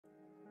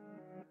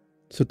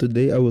So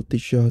today I will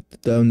teach you how to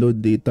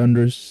download the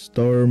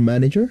Thunderstore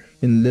manager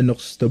in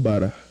Linux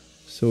Nobara.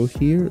 So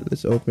here,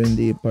 let's open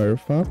the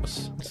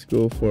Firefox. Let's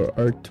go for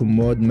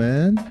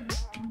R2Modman.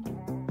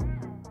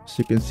 As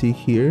you can see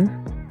here,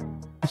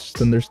 this is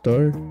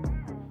Thunderstore.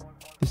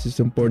 This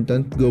is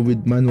important. Go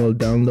with manual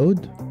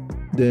download.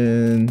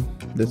 Then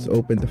let's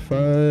open the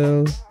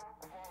file.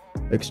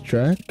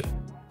 Extract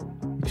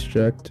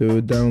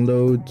to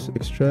downloads,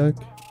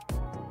 extract.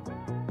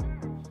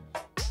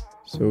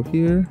 So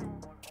here,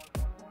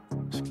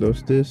 let's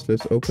close this.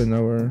 Let's open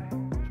our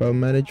file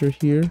manager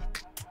here.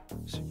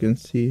 As you can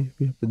see,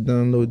 we have the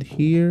download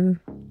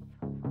here.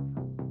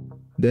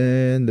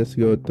 Then let's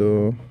go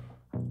to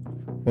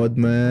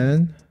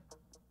Modman.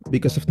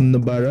 Because of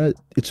Nobara,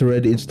 it's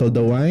already installed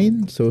the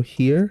wine. So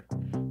here,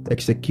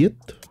 execute.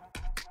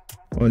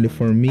 Only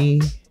for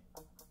me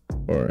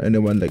or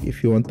anyone, like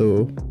if you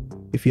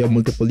have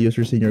multiple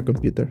users in your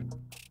computer.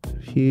 So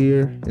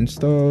here,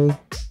 install,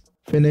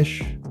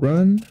 finish,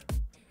 run.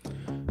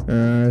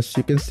 As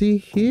you can see,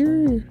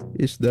 here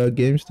is the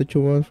games that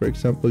you want. For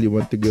example, you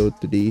want to go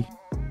to the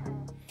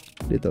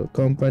little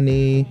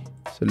company,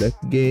 select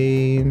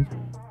game.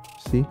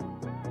 See,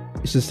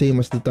 it's the same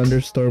as the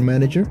Thunderstore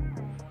manager,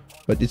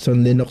 but it's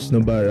on Linux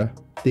Nobara.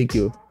 Thank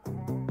you.